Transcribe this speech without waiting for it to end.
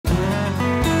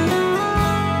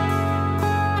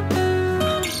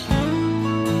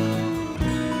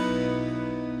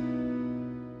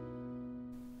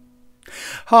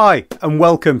Hi and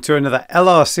welcome to another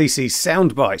LRCC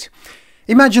Soundbite.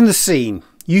 Imagine the scene.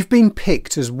 You've been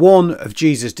picked as one of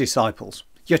Jesus' disciples.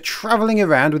 You're travelling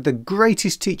around with the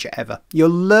greatest teacher ever. You're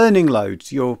learning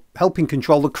loads. You're helping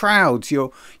control the crowds.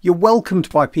 You're welcomed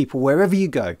by people wherever you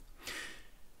go.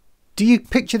 Do you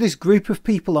picture this group of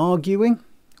people arguing?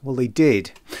 Well, they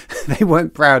did. They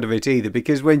weren't proud of it either,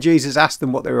 because when Jesus asked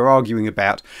them what they were arguing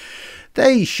about,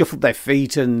 they shuffled their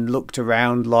feet and looked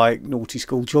around like naughty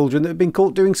school children that had been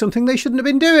caught doing something they shouldn't have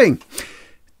been doing.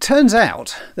 Turns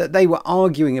out that they were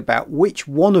arguing about which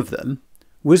one of them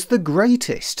was the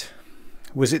greatest.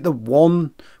 Was it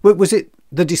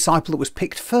the disciple that was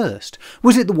picked first?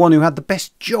 Was it the one who had the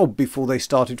best job before they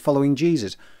started following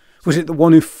Jesus? Was it the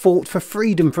one who fought for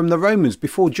freedom from the Romans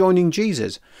before joining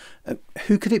Jesus?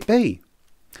 Who could it be?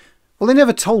 Well, they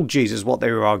never told Jesus what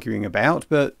they were arguing about,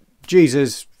 but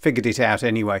Jesus figured it out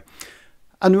anyway.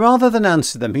 And rather than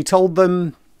answer them, he told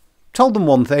them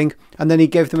one thing, and then he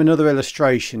gave them another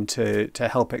illustration to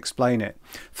help explain it.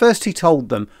 First, he told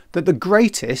them that the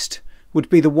greatest would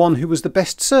be the one who was the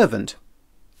best servant,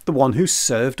 the one who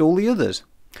served all the others.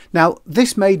 Now,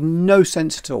 this made no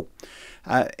sense at all.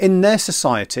 In their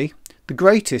society, the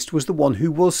greatest was the one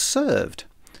who was served.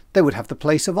 They would have the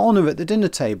place of honour at the dinner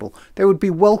table. They would be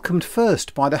welcomed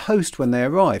first by the host when they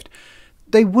arrived.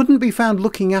 They wouldn't be found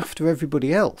looking after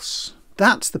everybody else.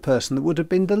 That's the person that would have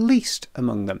been the least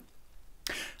among them.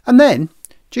 And then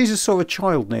Jesus saw a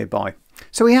child nearby.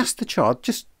 So he asked the child,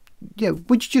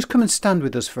 would you just come and stand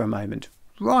with us for a moment?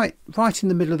 Right in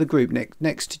the middle of the group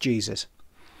next to Jesus.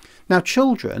 Now,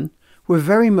 children were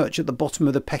very much at the bottom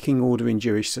of the pecking order in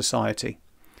Jewish society.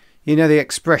 You know the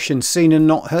expression seen and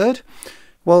not heard?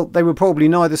 Well, they were probably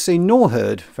neither seen nor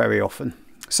heard very often.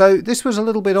 So this was a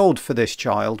little bit odd for this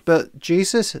child, but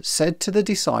Jesus said to the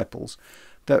disciples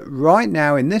that right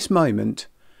now in this moment,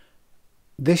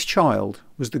 this child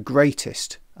was the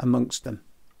greatest amongst them.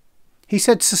 He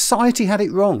said society had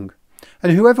it wrong,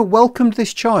 and whoever welcomed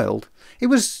this child, it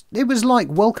was like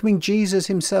welcoming Jesus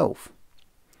himself.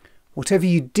 Whatever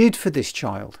you did for this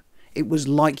child, it was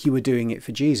like you were doing it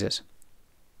for Jesus.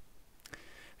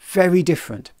 Very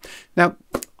different. Now,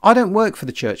 I don't work for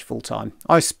the church full time.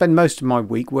 I spend most of my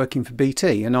week working for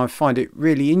BT, and I find it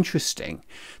really interesting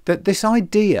that this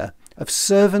idea of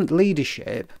servant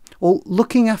leadership, or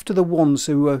looking after the ones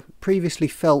who were previously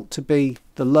felt to be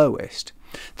the lowest,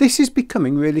 this is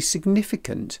becoming really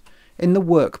significant in the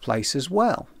workplace as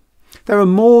well. There are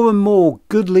more and more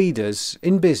good leaders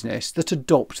in business that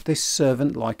adopt this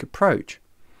servant-like approach.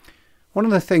 One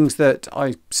of the things that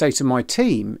I say to my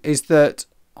team is that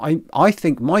I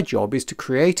think my job is to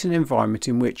create an environment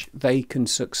in which they can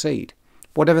succeed,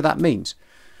 whatever that means.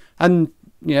 And,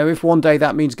 if one day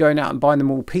that means going out and buying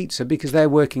them all pizza because they're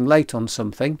working late on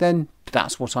something, then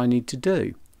that's what I need to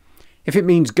do. If it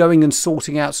means going and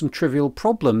sorting out some trivial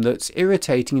problem that's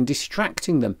irritating and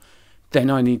distracting them,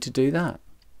 then I need to do that.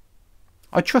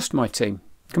 I trust my team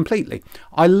completely.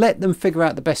 I let them figure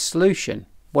out the best solution,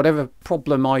 whatever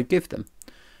problem I give them.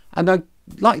 And I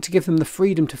like to give them the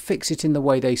freedom to fix it in the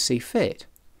way they see fit.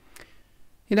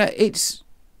 It's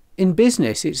in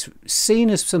business, it's seen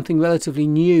as something relatively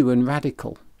new and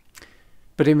radical.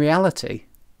 But in reality,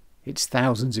 it's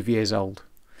thousands of years old.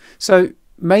 So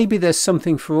maybe there's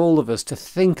something for all of us to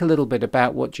think a little bit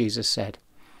about what Jesus said.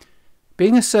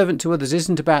 Being a servant to others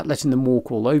isn't about letting them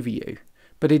walk all over you,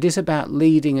 but it is about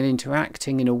leading and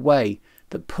interacting in a way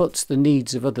that puts the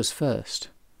needs of others first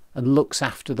and looks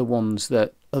after the ones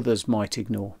that others might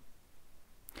ignore.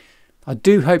 I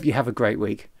do hope you have a great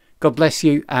week. God bless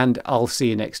you, and I'll see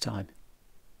you next time.